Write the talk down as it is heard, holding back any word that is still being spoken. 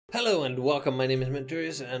Hello and welcome, my name is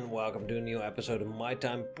Menturius and welcome to a new episode of My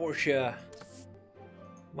Time Portia.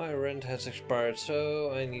 My rent has expired,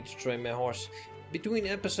 so I need to train my horse. Between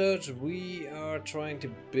episodes we are trying to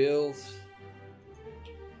build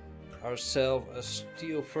ourselves a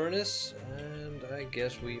steel furnace, and I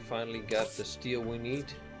guess we finally got the steel we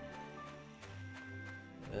need.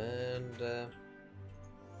 And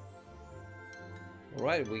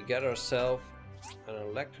right, we got ourselves an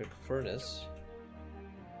electric furnace.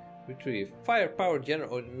 Retrieve firepower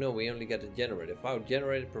generator. Oh no, we only got a generator. Power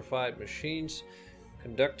generator provide machines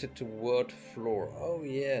conducted to wood floor. Oh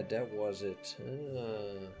yeah, that was it.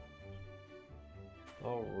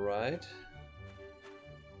 Alright.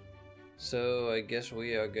 So I guess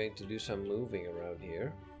we are going to do some moving around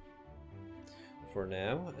here for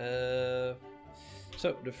now.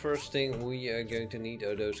 So the first thing we are going to need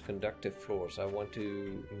are those conductive floors. I want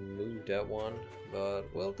to move that one, but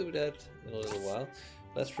we'll do that in a little while.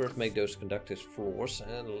 Let's first make those conductive floors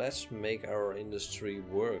and let's make our industry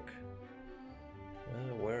work.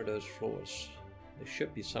 Where are those floors? They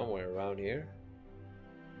should be somewhere around here.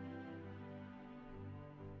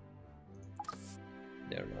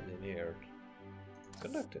 They're not in here.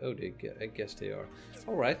 Conductive. Oh, I guess they are.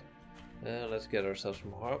 Alright. Let's get ourselves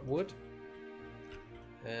some hardwood.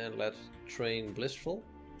 And let's train Blissful.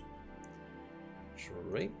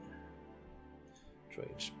 Train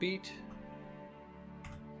speed.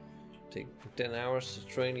 Take 10 hours to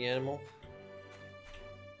train the animal.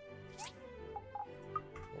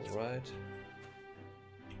 Alright.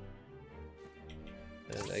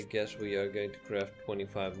 And I guess we are going to craft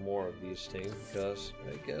 25 more of these things, because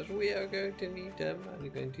I guess we are going to need them. I'm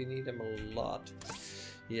going to need them a lot.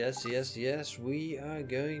 Yes, we are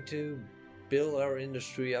going to build our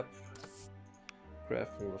industry up.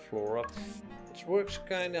 Crafting the floor up. It works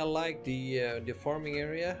kind of like the farming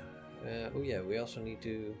area. Oh yeah, we also need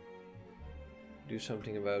to do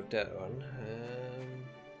something about that one.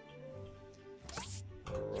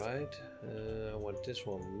 Alright, I want this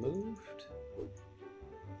one moved.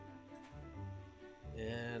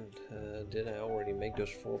 And did I already make those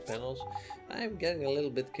 4 panels? I'm getting a little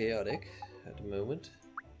bit chaotic at the moment.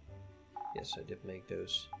 Yes, I did make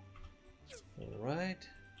those. Alright.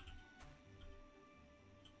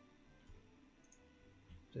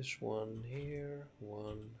 This one here,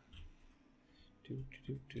 1, 2,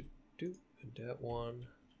 2, 2, 2. That one.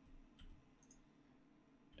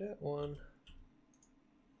 That one.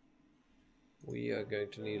 We are going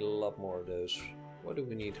to need a lot more of those. What do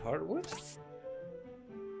we need? Hardwood?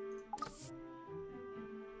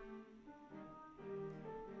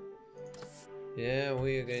 Yeah,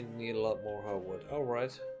 we are going to need a lot more hardwood.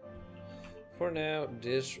 Alright. For now,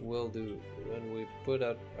 this will do. When we put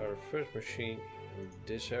out our first machine in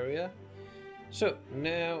this area. So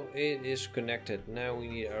now it is connected. Now we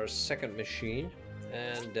need our second machine,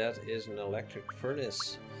 and that is an electric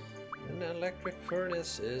furnace. An electric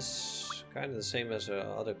furnace is kind of the same as our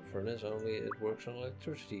other furnace, only it works on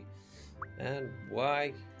electricity. And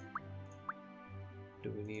why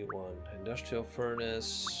do we need one? Industrial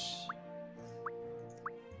furnace.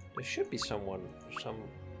 There should be some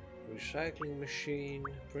recycling machine,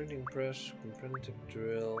 printing press, printing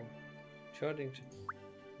drill, charging.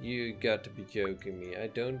 You got to be joking me. I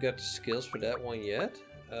don't got the skills for that one yet.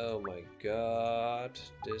 Oh my god.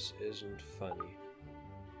 This isn't funny.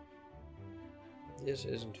 This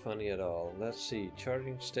isn't funny at all. Let's see.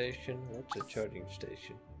 Charging station. What's a charging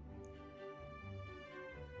station?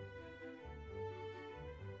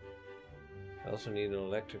 I also need an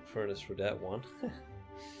electric furnace for that one.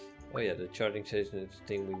 Oh yeah, the charging station is the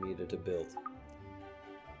thing we needed to build.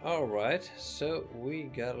 Alright, so we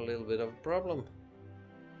got a little bit of a problem.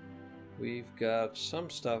 We've got some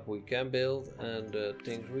stuff we can build and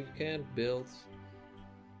things we can't build.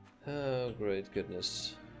 Oh, great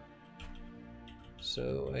goodness.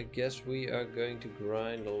 So I guess we are going to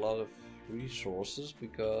grind a lot of resources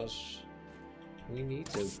because we need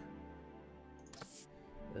them.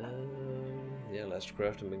 Yeah, let's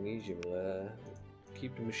craft the magnesium.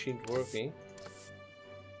 Keep the machines working.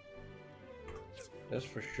 That's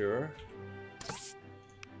for sure.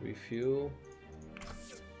 Refuel.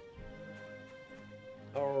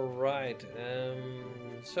 Alright,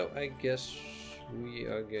 so I guess we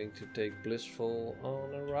are going to take Blissful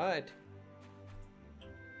on a ride.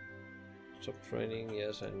 Stop training,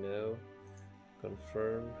 yes I know.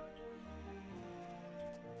 Confirm.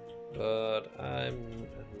 But I'm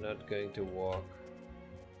not going to walk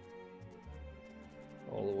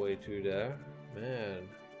all the way to there. Man.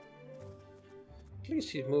 At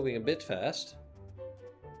least he's moving a bit fast.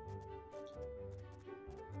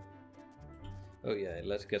 Oh yeah,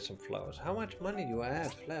 let's get some flowers. How much money do I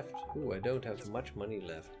have left? Ooh, I don't have much money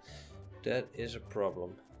left. That is a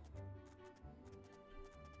problem.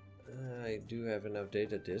 I do have enough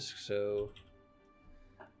data disks, so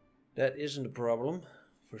that isn't a problem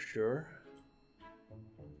for sure.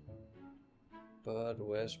 But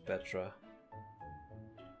where's Petra?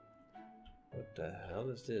 What the hell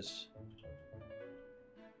is this?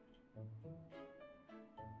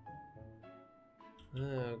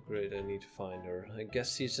 Oh great, I need to find her. I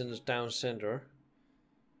guess she's in the town center.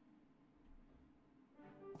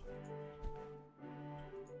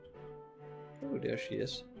 Oh, there she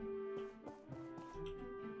is.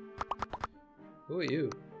 Who are you?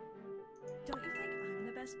 Don't you think I'm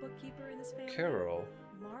the best bookkeeper in this family? Carol.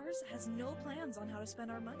 Mars has no plans on how to spend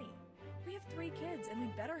our money. We have 3 kids, and we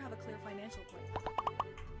better have a clear financial plan.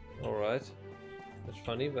 Alright. That's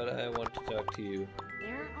funny, but I want to talk to you.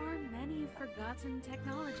 There are many forgotten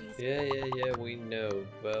technologies. Yeah, we know,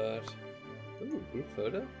 but... Ooh, group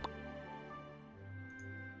photo?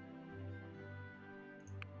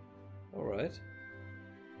 Alright.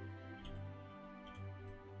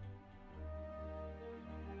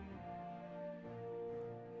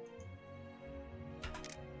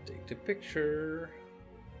 Take the picture.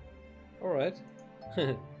 Alright.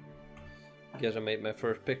 Guess I made my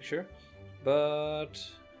first picture. But...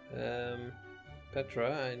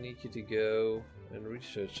 Petra, I need you to go and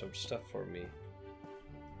research some stuff for me.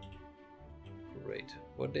 Great.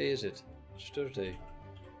 What day is it? It's Thursday.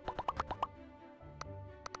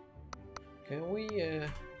 Can we,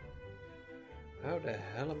 how the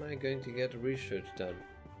hell am I going to get the research done?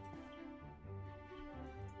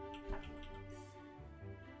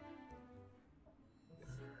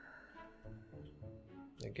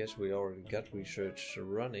 I guess we already got research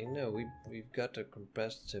running. No, we've got a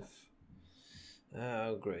competitive...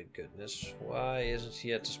 Oh, great goodness. Why isn't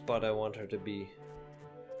she at the spot I want her to be?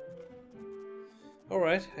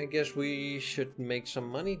 Alright, I guess we should make some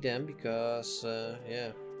money then, because,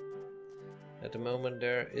 yeah. At the moment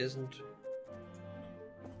there isn't...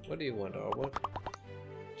 What do you want, Arbot?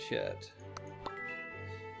 Chat.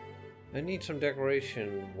 I need some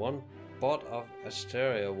decoration. 1 pot of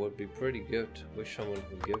Asteria would be pretty good. Wish someone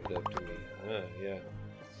would give that to me. Ah, yeah.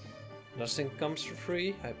 Nothing comes for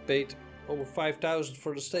free. I paid over 5,000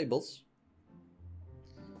 for the stables.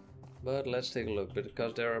 But let's take a look,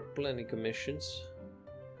 because there are plenty commissions.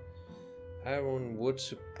 Iron wood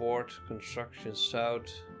support, construction south.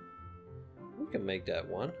 We can make that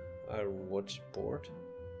one. Iron wood support.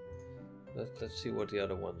 Let's see what the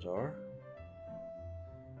other ones are.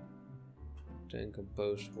 10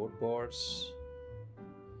 composed wood boards.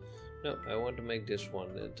 No, I want to make this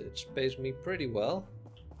one. It pays me pretty well.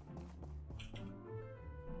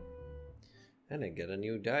 And I get a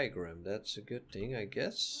new diagram. That's a good thing, I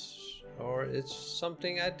guess. Or it's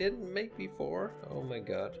something I didn't make before. Oh my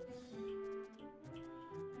god.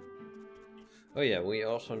 Oh yeah, we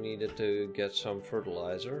also needed to get some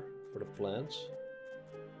fertilizer for the plants.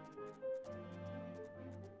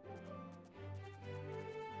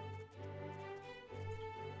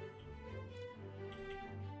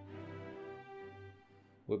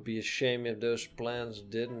 Would be a shame if those plants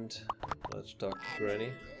didn't. Let's talk to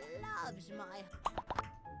Granny.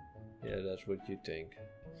 Yeah, that's what you think.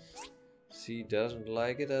 She doesn't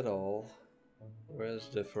like it at all. Where's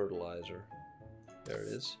the fertilizer? There it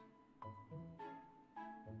is.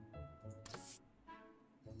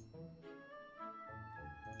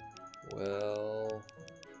 Well,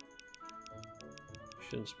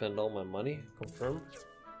 shouldn't spend all my money. Confirm.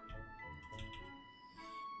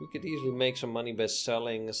 We could easily make some money by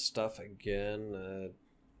selling stuff again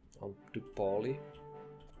on to Polly.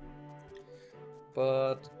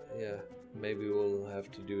 But yeah, maybe we'll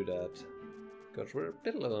have to do that because we're a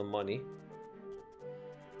bit low on money.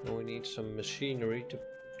 And we need some machinery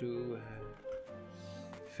to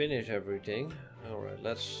finish everything. Alright,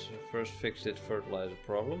 let's first fix this fertilizer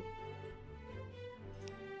problem.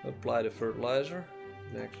 Apply the fertilizer.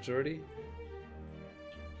 Max 30.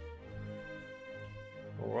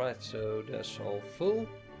 Alright, so that's all full.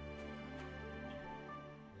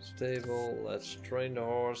 Stable, let's train the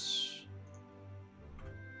horse.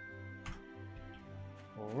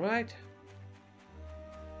 Alright.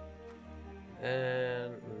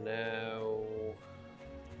 And now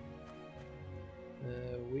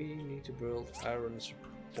we need to build iron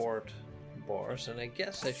support bars, and I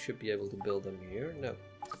guess I should be able to build them here. No.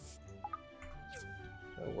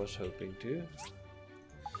 I was hoping to.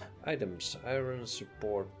 Items, iron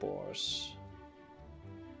support bars.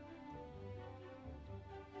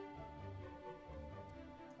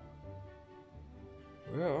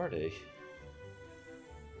 Where are they?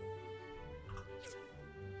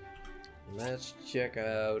 Let's check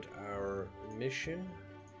out our mission.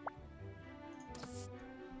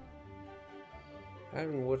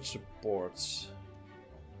 Ironwood supports.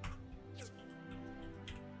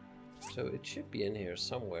 So it should be in here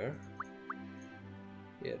somewhere.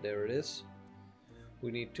 Yeah, there it is.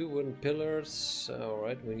 We need 2 wooden pillars.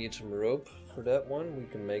 Alright, we need some rope for that one. We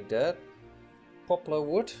can make that. Poplar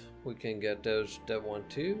wood. We can get that one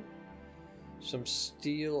too. Some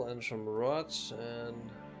steel and some rods and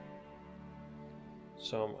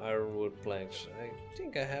some ironwood planks. I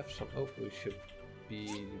think I have some. Oh, we should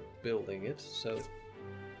be building it. So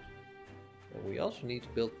and we also need to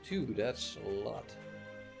build 2. That's a lot.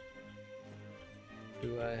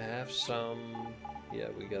 Do I have some? Yeah,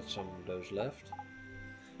 we got some of those left.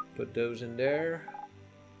 Put those in there.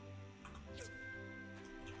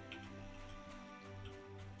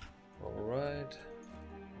 Alright.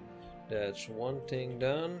 That's one thing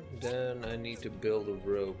done. Then I need to build a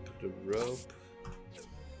rope.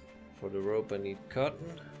 For the rope I need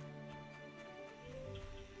cotton.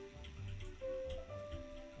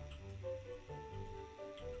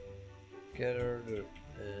 Gather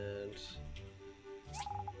and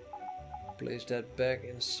place that back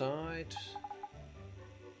inside.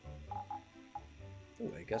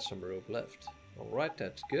 Oh, I got some rope left. Alright,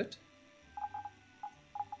 that's good.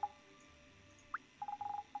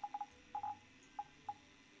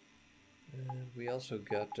 And we also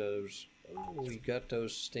got those. Oh, we got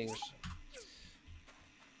those things.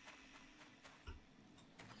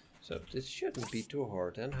 So this shouldn't be too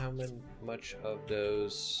hard. And how much of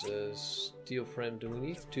those steel frame do we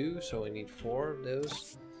need? 2, so I need 4 of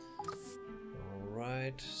those.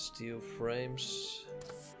 Alright, steel frames.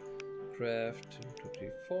 Craft 2, 2, 3,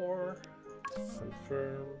 4.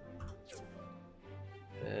 Confirm.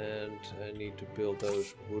 And I need to build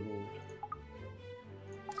those wooden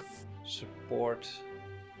support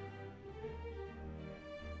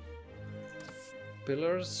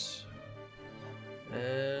pillars.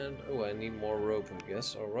 And oh, I need more rope, I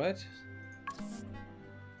guess. Alright.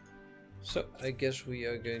 So I guess we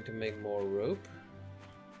are going to make more rope.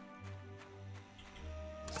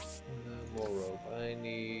 More rope. I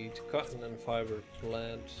need cotton and fiber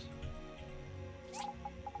plant.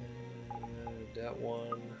 That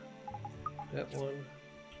one. That one.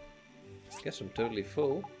 Guess I'm totally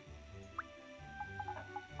full.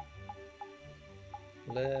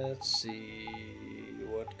 Let's see.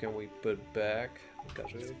 What can we put back?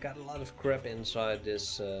 Because we've got a lot of crap inside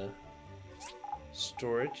this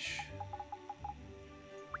storage.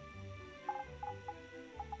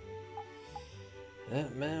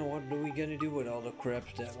 Man, what are we gonna do with all the crap?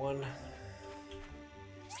 That one.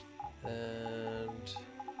 And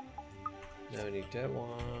now I need that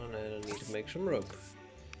one, and I need to make some rope.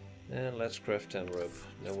 And let's craft 10 rope.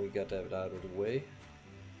 Then we got that out of the way.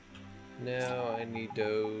 Now I need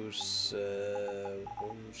those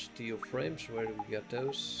steel frames. Where do we get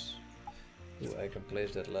those? Ooh, I can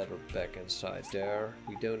place that ladder back inside there.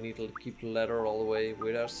 We don't need to keep the ladder all the way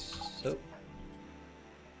with us. So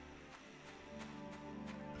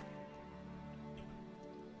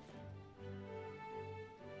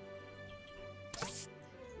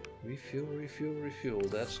refuel, refuel, refuel.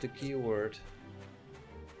 That's the key word.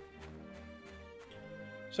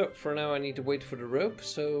 So for now I need to wait for the rope,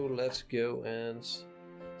 so let's go and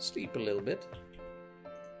sleep a little bit.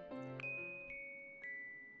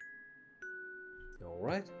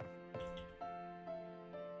 Alright.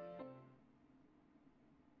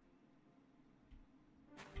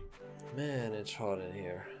 Man, it's hot in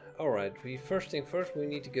here. Alright, first thing first, we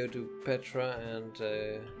need to go to Petra and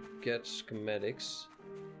get schematics.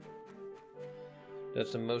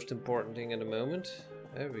 That's the most important thing at the moment.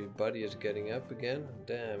 Everybody is getting up again.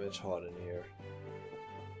 Damn, it's hot in here.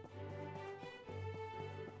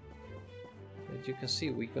 As you can see,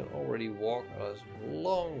 we can already walk a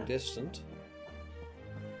long distance.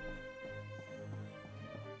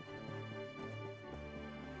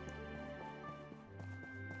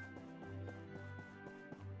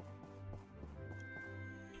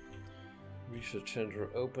 Research center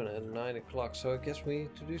open at 9 o'clock, so I guess we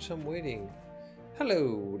need to do some waiting.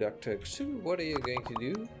 Hello, Dr. Xu, what are you going to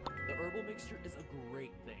do? The herbal mixture is a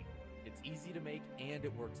great thing. It's easy to make and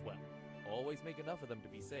it works well. Always make enough of them to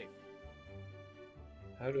be safe.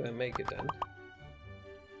 How do I make it then?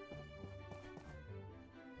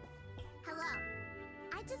 Hello.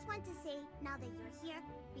 I just want to say, now that you're here,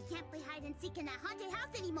 we can't play hide and seek in that haunted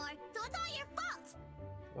house anymore, so it's all your fault!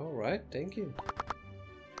 Alright, thank you.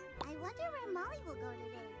 I wonder where Molly will go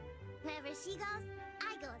today. Wherever she goes,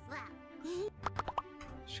 I go as well.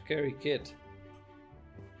 Scary kid.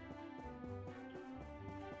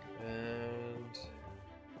 And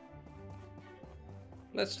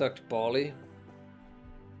Let's talk to Polly.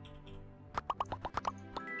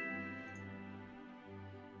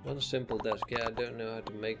 One simple desk. Yeah, I don't know how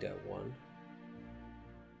to make that one.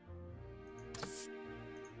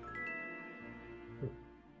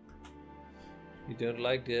 You don't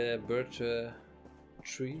like the bird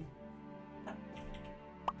tree?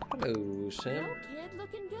 Hello, Sam. Yo, kid,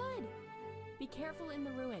 looking good. Be careful in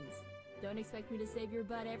the ruins. Don't expect me to save your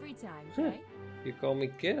butt every time, okay? You call me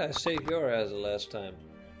kid? I saved your ass the last time.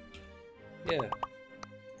 Yeah.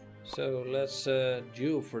 So let's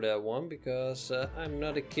duel for that one because I'm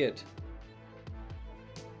not a kid.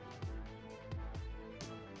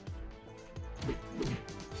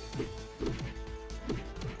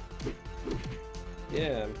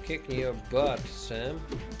 Yeah, I'm kicking your butt, Sam.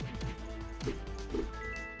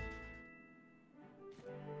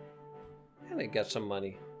 And I got some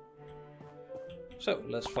money. So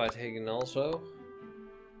let's fight Hagen also.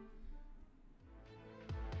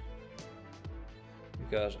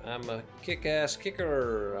 Because I'm a kick-ass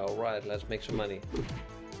kicker. Alright, let's make some money.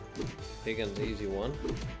 Hagen's the easy one.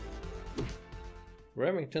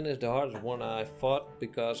 Remington is the hardest one I fought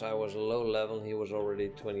because I was a low level and he was already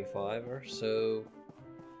 25er, so...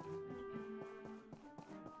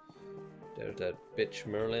 There's that bitch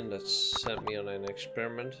Merlin that sent me on an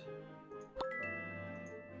experiment.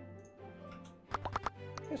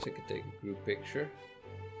 Guess I could take a group picture.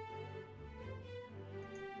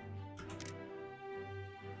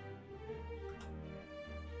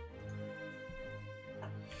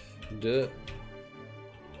 The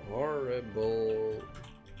horrible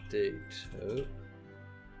date. Oh.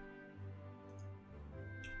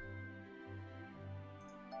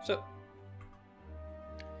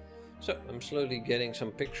 So I'm slowly getting some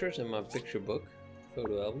pictures in my picture book,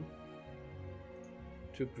 photo album.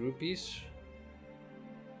 2 groupies.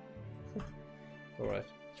 Alright,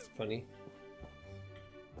 funny.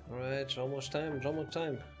 Alright, it's almost time, it's almost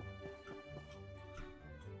time.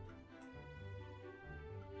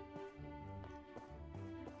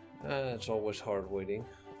 It's always hard waiting.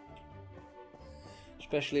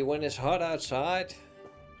 Especially when it's hot outside.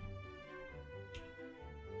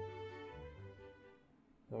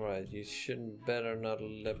 Alright, you shouldn't better not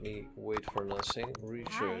let me wait for nothing.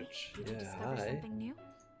 Research. Hi. Did you Yeah, discover hi. something new?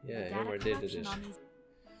 Yeah, The here my data data collection is. on these-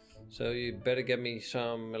 So you better get me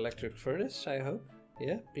some electric furnace, I hope.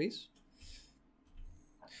 Yeah, please.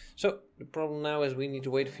 So the problem now is we need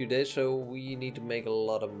to wait a few days, so we need to make a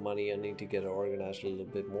lot of money. I need to get it organized a little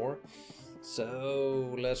bit more.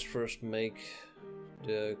 So let's first make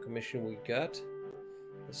the commission we got.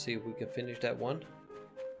 Let's see if we can finish that one.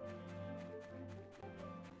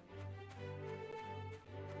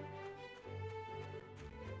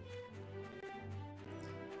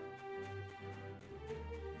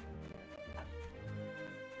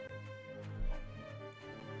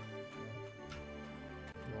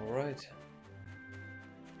 Alright.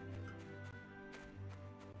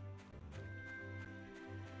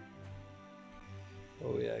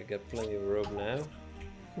 Oh yeah, I got plenty of rope now.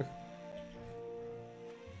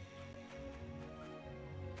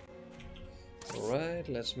 Alright,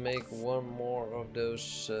 let's make one more of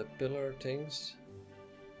those pillar things.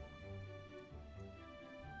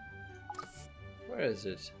 Where is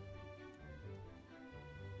it?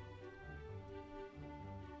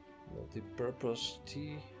 Multi-purpose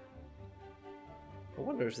tea. I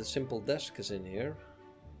wonder if the simple desk is in here.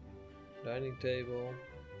 Dining table.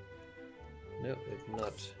 No, it's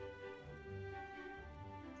not.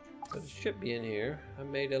 But it should be in here. I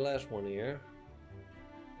made the last one here.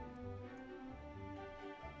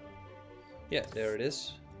 Yeah, there it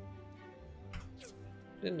is.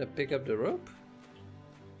 Didn't I pick up the rope?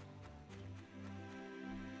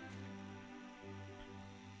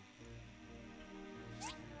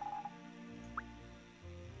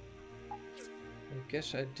 I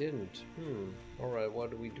guess I didn't. Alright,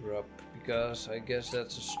 what do we drop? Because I guess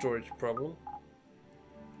that's a storage problem.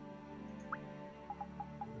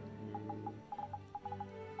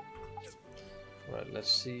 Alright,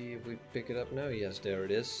 let's see if we pick it up now. Yes, there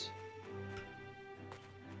it is.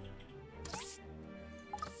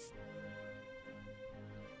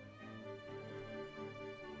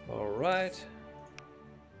 Alright.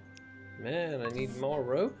 Man, I need more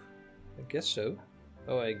rope? I guess so.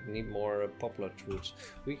 Oh, I need more poplar roots.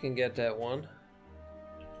 We can get that one.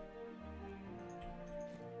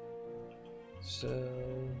 So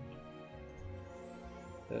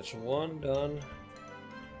that's one done.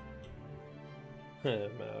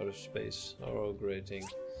 I'm out of space. Oh, great thing.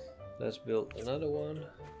 Let's build another one.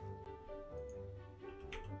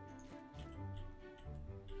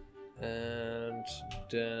 And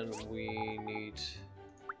then we need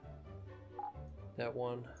that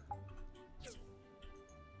one.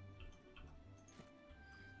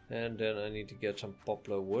 And then I need to get some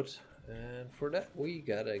poplar wood. And for that we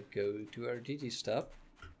gotta go to our DD stop.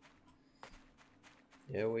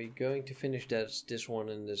 Yeah, we're going to finish this one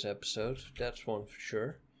in this episode. That's one for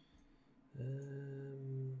sure.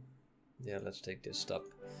 Yeah, let's take this stop.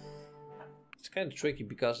 It's kind of tricky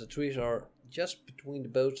because the trees are just between the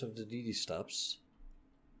boats of the DD stops.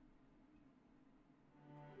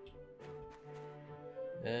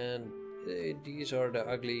 And these are the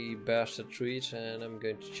ugly bastard trees, and I'm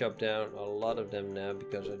going to chop down a lot of them now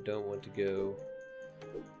because I don't want to go.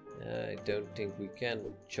 I don't think we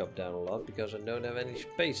can chop down a lot because I don't have any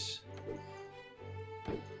space.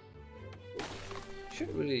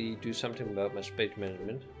 Should really do something about my space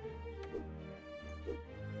management.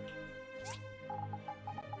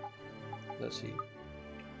 Let's see.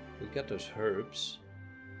 We got those herbs.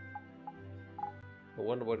 I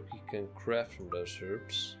wonder what we can craft from those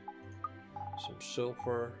herbs. Some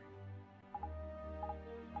sulfur.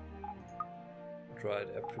 Dried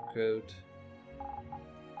apricot.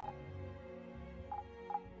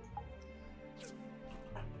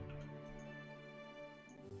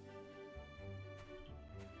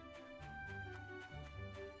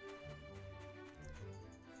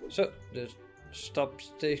 So the stop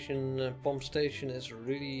station, pump station is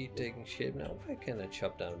really taking shape now. Why can't I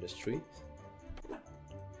chop down this tree?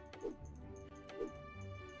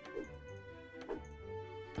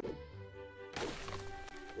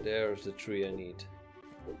 There's the tree I need.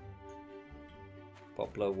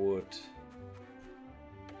 Poplar wood.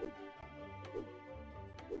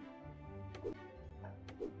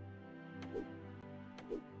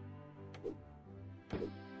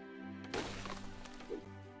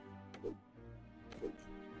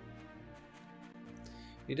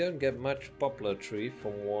 You don't get much poplar tree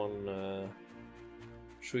from one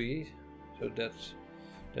tree, so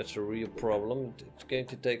that's a real problem. It's going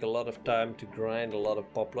to take a lot of time to grind a lot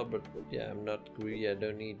of poplar, but yeah, I'm not greedy. I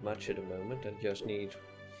don't need much at the moment. I just need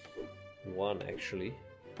one actually.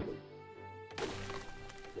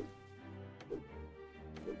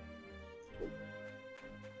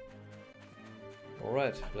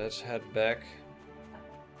 Alright, let's head back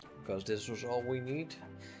because this was all we need.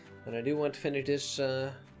 And I do want to finish this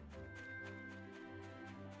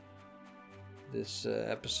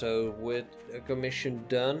episode with a commission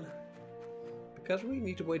done, because we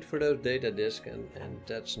need to wait for those data disks, and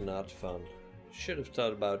that's not fun. Should have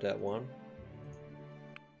thought about that one.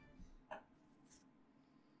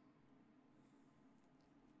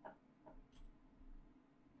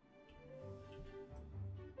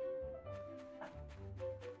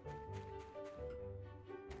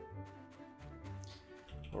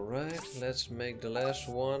 Alright, let's make the last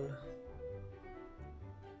one.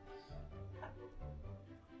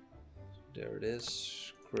 There it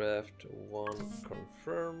is. Craft one,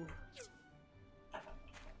 confirm.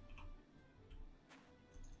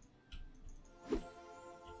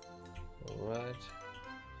 Alright.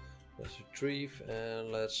 Let's retrieve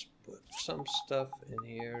and let's put some stuff in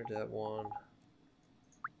here. That one.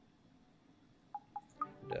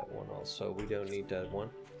 That one also. We don't need that one.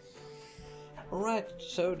 Alright,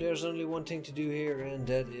 so there's only one thing to do here, and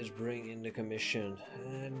that is bring in the commission.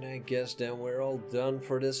 And I guess then we're all done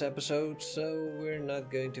for this episode, so we're not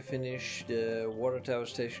going to finish the water tower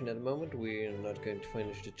station at the moment. We're not going to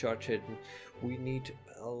finish the charge hidden. We need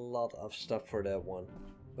a lot of stuff for that one.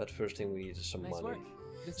 But first thing we need is some money.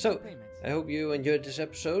 So, I hope you enjoyed this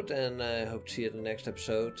episode, and I hope to see you in the next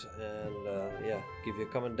episode. And yeah, give you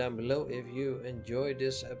a comment down below if you enjoyed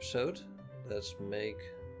this episode. Let's make...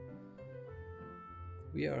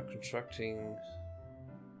 We are constructing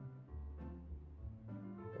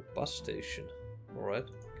a bus station. Alright,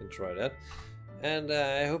 can try that. And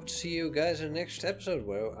I hope to see you guys in the next episode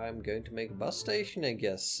where I'm going to make a bus station, I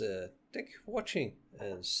guess. Thank you for watching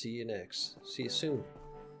and see you soon.